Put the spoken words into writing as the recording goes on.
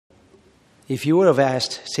If you would have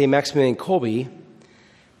asked St. Maximilian Kolbe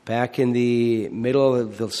back in the middle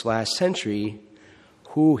of this last century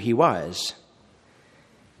who he was,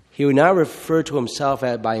 he would not refer to himself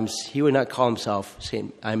he would not call himself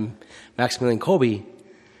I'm Maximilian Kolbe,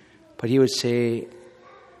 but he would say,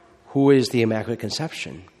 who is the Immaculate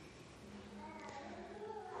Conception?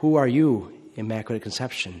 Who are you, Immaculate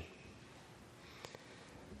Conception?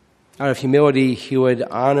 Out of humility, he would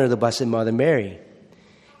honor the Blessed Mother Mary.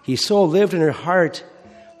 He so lived in her heart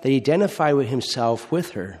that he identified with himself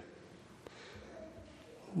with her.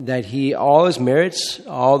 That all his merits,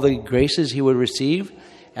 all the graces he would receive,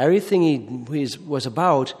 everything he was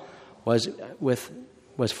about was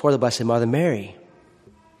for the Blessed Mother Mary.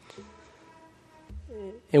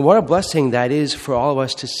 And what a blessing that is for all of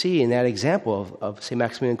us to see in that example of St.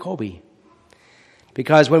 Maximilian Kolbe.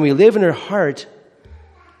 Because when we live in her heart,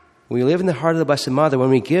 when we live in the heart of the Blessed Mother, when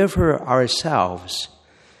we give her ourselves,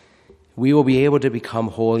 we will be able to become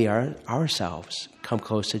holy ourselves, come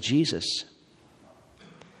close to Jesus.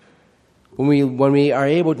 When we are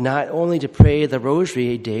able not only to pray the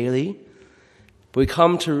rosary daily, but we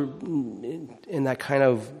come to, in that kind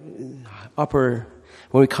of when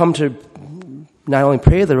we come to not only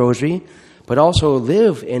pray the rosary, but also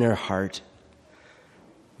live in her heart,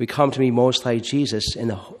 we come to be most like Jesus in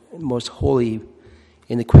the most holy,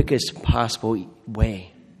 in the quickest possible way.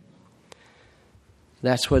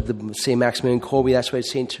 That's what St. Maximilian Kolbe, that's what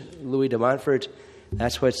St. Louis de Montfort,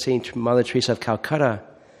 that's what St. Mother Teresa of Calcutta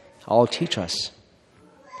all teach us.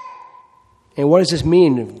 And what does this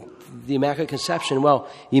mean, the Immaculate Conception? Well,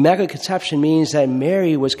 the Immaculate Conception means that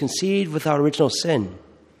Mary was conceived without original sin,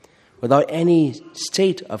 without any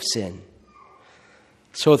state of sin.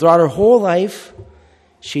 So throughout her whole life,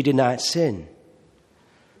 she did not sin.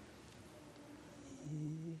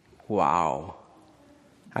 Wow.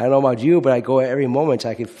 I don't know about you, but I go every moment,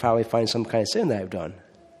 I could probably find some kind of sin that I've done.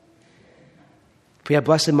 But yet,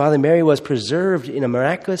 Blessed Mother Mary was preserved in a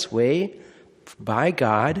miraculous way by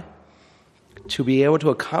God to be able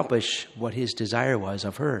to accomplish what his desire was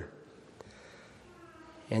of her.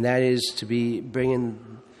 And that is to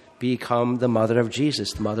become the mother of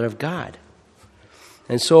Jesus, the mother of God.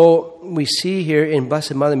 And so we see here in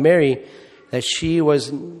Blessed Mother Mary that she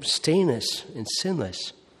was stainless and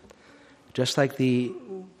sinless. Just like the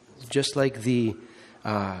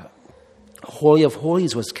Holy of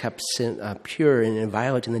Holies was kept pure and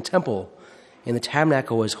inviolate in the temple, and the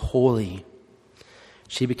tabernacle was holy.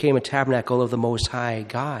 She became a tabernacle of the Most High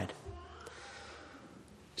God.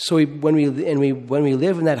 So when we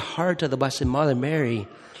live in that heart of the Blessed Mother Mary,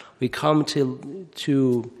 we come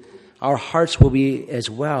to our hearts will be as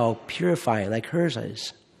well purified like hers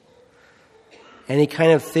is. Any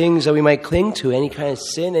kind of things that we might cling to, any kind of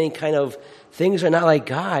sin, any kind of things that are not like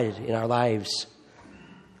God in our lives.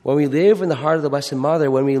 When we live in the heart of the Blessed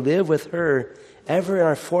Mother, when we live with her ever in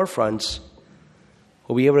our forefronts,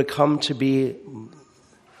 we'll be able to come to be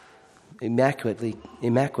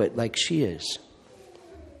immaculate like she is.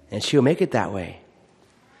 And she'll make it that way.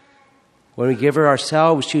 When we give her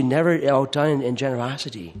ourselves, she's never outdone in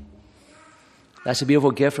generosity. That's a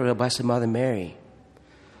beautiful gift of the Blessed Mother Mary.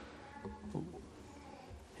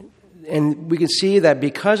 And we can see that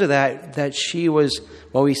because of that she was,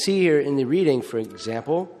 well, we see here in the reading, for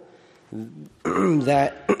example,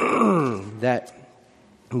 that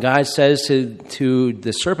God says to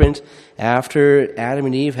the serpent after Adam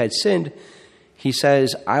and Eve had sinned, he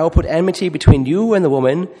says, I will put enmity between you and the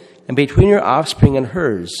woman, and between your offspring and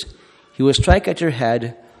hers. He will strike at your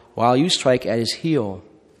head, while you strike at his heel.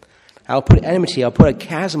 I'll put enmity, I'll put a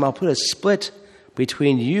chasm, I'll put a split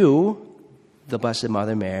between you, the Blessed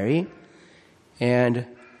Mother Mary, and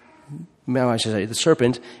the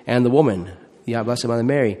serpent, and the woman, the Blessed Mother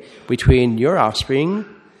Mary, between your offspring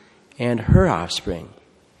and her offspring.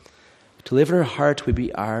 To live in her heart,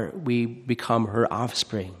 we become her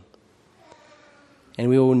offspring. And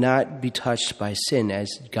we will not be touched by sin, as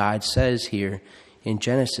God says here in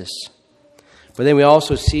Genesis. But then we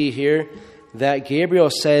also see here that Gabriel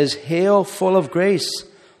says, Hail, full of grace,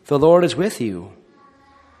 the Lord is with you.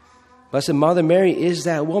 Blessed Mother Mary is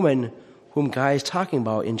that woman whom God is talking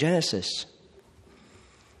about in Genesis.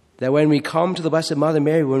 That when we come to the Blessed Mother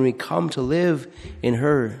Mary, when we come to live in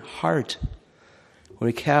her heart, when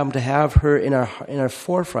we come to have her in our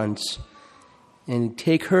forefronts and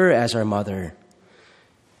take her as our mother,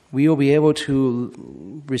 we will be able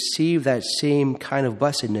to receive that same kind of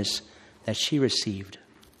blessedness that she received,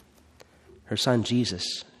 her son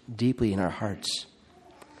Jesus, deeply in our hearts.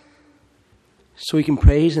 So we can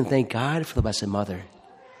praise and thank God for the Blessed Mother.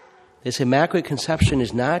 This Immaculate Conception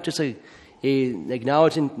is not just an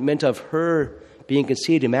acknowledgement of her being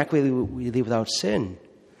conceived immaculately without sin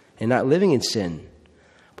and not living in sin.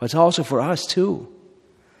 But it's also for us too.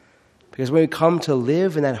 Because when we come to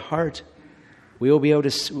live in that heart, we will be able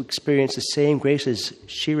to experience the same graces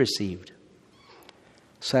she received.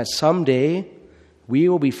 So that someday we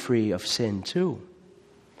will be free of sin too.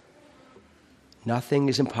 Nothing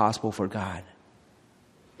is impossible for God.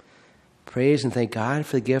 Praise and thank God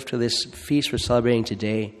for the gift of this feast we're celebrating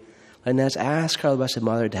today. And let's ask our Blessed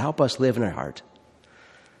Mother to help us live in her heart.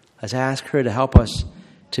 Let's ask her to help us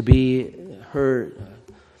to be her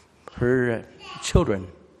children,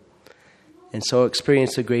 and so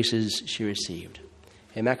experience the graces she received.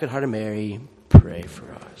 Immaculate Heart of Mary, pray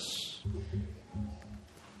for us.